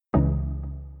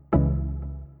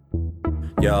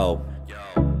Yo,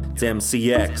 it's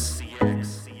MCX.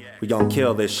 We gon'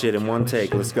 kill this shit in one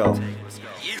take, let's go.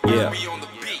 Yeah.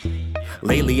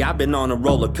 Lately I've been on a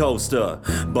roller coaster,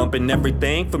 bumping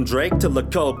everything from Drake to La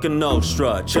Coca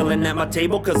Nostra. Chilling at my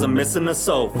table cause I'm missing a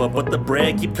sofa, but the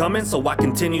bread keep coming so I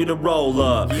continue to roll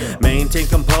up. Maintain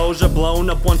composure, blown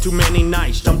up one too many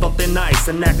nights. Jumped off thin ice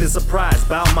and acted surprised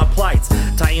about my plights.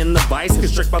 Tighten the vice,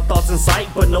 constrict my thoughts in sight,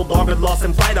 but no longer lost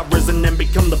in flight. I've risen and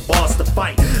become the boss to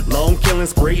fight. Lone killing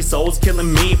spree, souls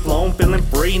killing me, flown feeling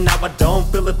free. Now I don't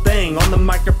feel a thing. On the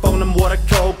microphone I'm what a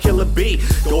cold killer be.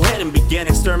 Go ahead and begin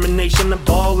extermination of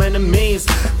all enemies.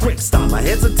 Quick stop, my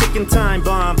head's a ticking time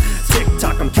bomb. Tick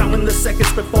tock, I'm counting the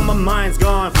seconds before my mind's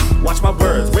gone. Watch my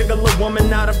words, wiggle a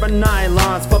woman out of her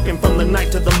nylons. Fucking from the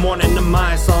night to the morning to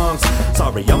my songs.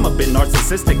 Sorry, I'm a bit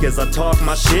narcissistic as I talk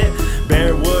my shit.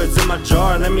 Bare woods in my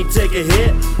jar, let me take a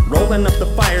hit. Rolling up the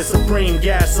fire, supreme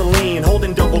gasoline.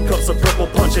 Holding double cups of purple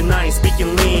punch and I ain't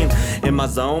speaking lean. In my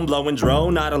zone, blowing dro,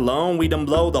 not alone. We done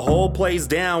blow the whole place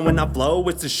down. When I flow,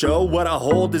 it's to show what I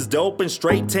hold is dope and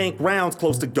straight tank rounds.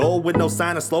 Close to goal with no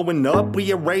sign of slowing up,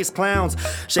 we erase clowns.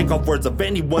 Shake off words of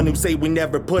anyone who say we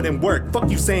never put in work. Fuck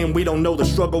you saying we don't know the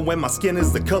struggle when my skin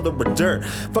is the color of dirt.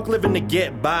 Fuck living to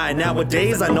get by,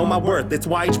 nowadays I know my worth. It's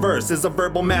why each verse is a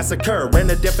verbal massacre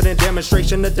and a definite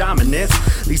demonstration of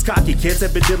dominance. These cocky kids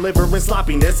have been delivering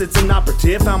sloppiness. It's an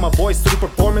operative, found my voice through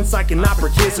performance like an opera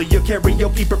kid. So your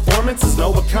karaoke performance is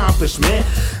no accomplishment.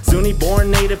 Zuni born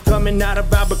native coming out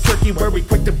of Albuquerque where we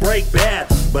quick to break bad.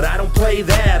 But I don't play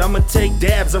that, I'ma take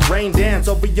dabs and rain dance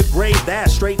over your grave. That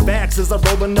straight facts as I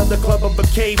roll another club of a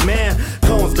caveman.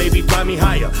 Cones, baby, fly me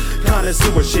higher.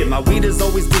 Connoisseur shit, my weed is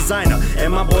always designer,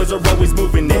 and my boys are always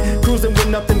moving it. Cruising with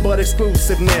nothing but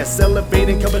exclusiveness,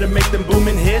 elevating, coming to make them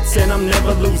booming hits, and I'm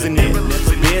never losing it,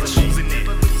 bitch.